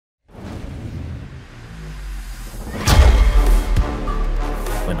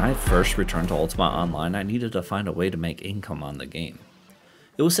I first returned to Ultima Online, I needed to find a way to make income on the game.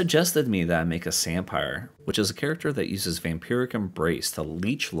 It was suggested to me that I make a Sampire, which is a character that uses Vampiric Embrace to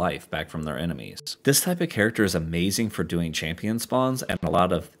leech life back from their enemies. This type of character is amazing for doing champion spawns and a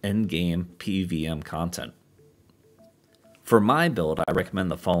lot of endgame PvM content. For my build, I recommend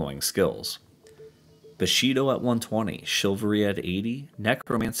the following skills. Bushido at 120, Chivalry at 80,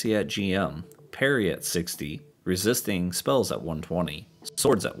 Necromancy at GM, Parry at 60, Resisting Spells at 120,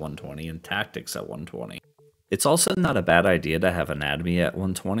 Swords at 120, and Tactics at 120. It's also not a bad idea to have Anatomy at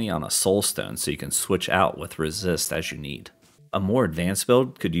 120 on a Soulstone so you can switch out with Resist as you need. A more advanced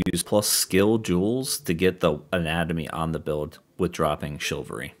build could use plus skill jewels to get the Anatomy on the build with dropping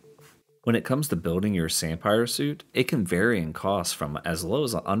Chivalry. When it comes to building your Sampire suit, it can vary in cost from as low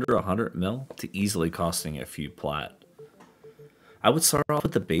as under 100 mil to easily costing a few plat. I would start off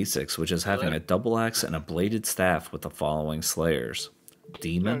with the basics, which is having a double axe and a bladed staff with the following slayers.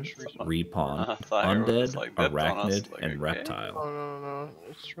 Demon, Repawn, Undead, Arachnid, and Reptile. No.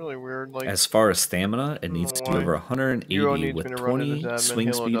 It's really weird. Like, as far as stamina, it needs to be over 180 with 20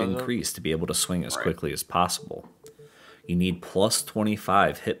 swing speed increase to be able to swing as quickly as possible. You need plus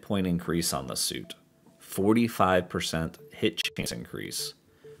 25 hit point increase on the suit, 45% hit chance increase,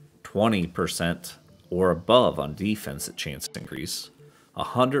 20% or above on defense chance increase,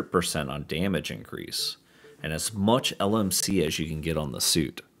 100% on damage increase, and as much LMC as you can get on the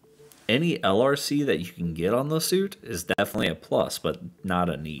suit. Any LRC that you can get on the suit is definitely a plus, but not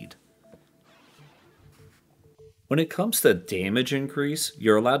a need. When it comes to damage increase,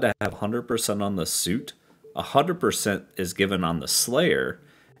 you're allowed to have 100% on the suit, 100% is given on the Slayer,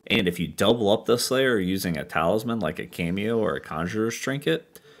 and if you double up the Slayer using a talisman like a cameo or a Conjurer's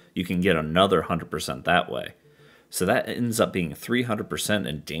Trinket, you can get another 100% that way. So that ends up being 300%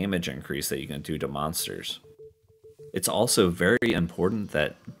 in damage increase that you can do to monsters. It's also very important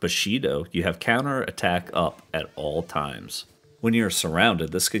that Bushido, you have counter attack up at all times. When you're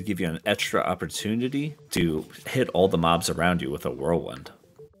surrounded, this could give you an extra opportunity to hit all the mobs around you with a whirlwind.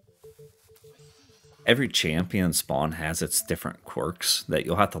 Every champion spawn has its different quirks that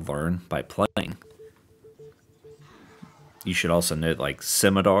you'll have to learn by playing. You should also note, like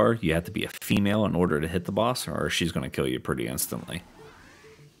Scimitar, you have to be a female in order to hit the boss, or she's going to kill you pretty instantly.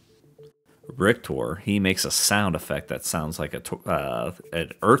 Rictor, he makes a sound effect that sounds like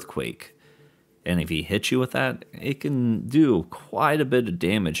an earthquake. And if he hits you with that, it can do quite a bit of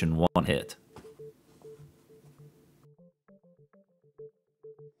damage in one hit.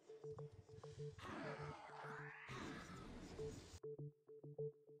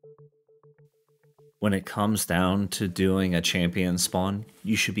 When it comes down to doing a champion spawn,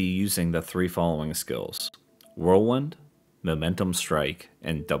 you should be using the three following skills: Whirlwind, Momentum Strike,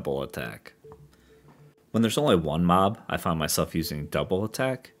 and Double Attack. When there's only one mob, I find myself using Double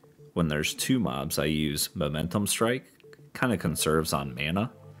Attack. When there's two mobs, I use Momentum Strike, kind of conserves on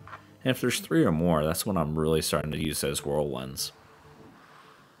mana. And if there's three or more, that's when I'm really starting to use those Whirlwinds.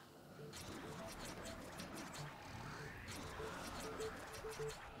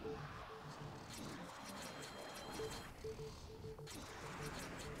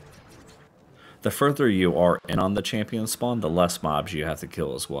 The further you are in on the champion spawn, the less mobs you have to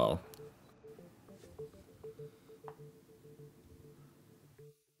kill as well.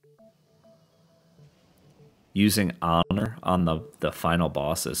 Using honor on the final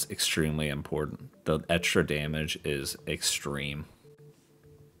boss is extremely important. The extra damage is extreme.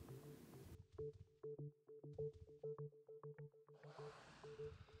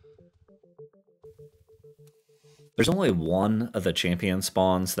 There's only one of the champion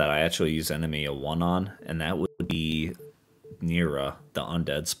spawns that I actually use enemy of one on, and that would be Nira, the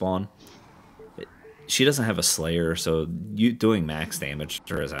undead spawn. She doesn't have a Slayer, so doing max damage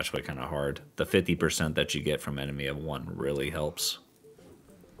to her is actually kind of hard. The 50% that you get from enemy of one really helps.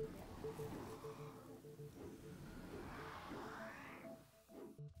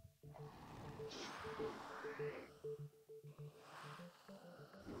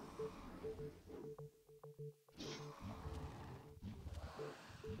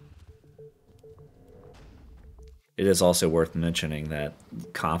 It is also worth mentioning that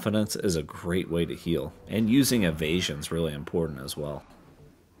confidence is a great way to heal, and using evasion is really important as well.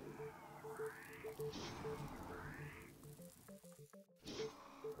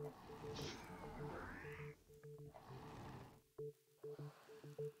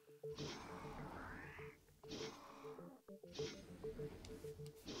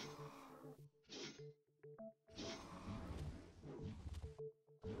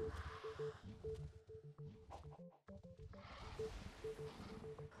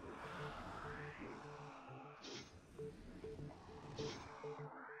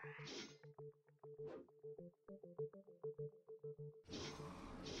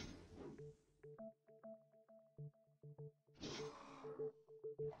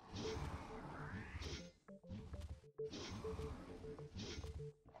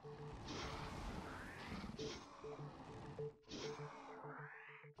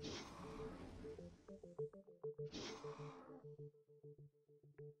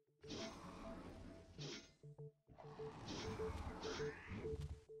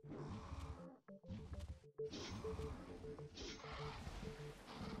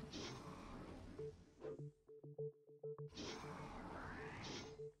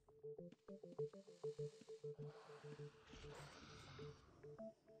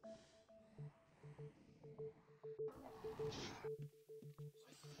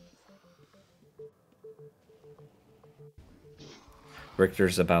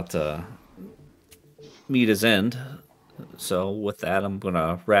 Richter's about to meet his end. So with that, I'm going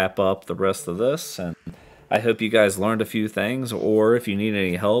to wrap up the rest of this, and I hope you guys learned a few things, or if you need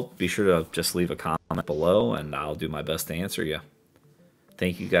any help, be sure to just leave a comment below, and I'll do my best to answer you.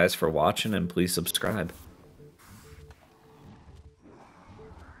 Thank you guys for watching, and please subscribe.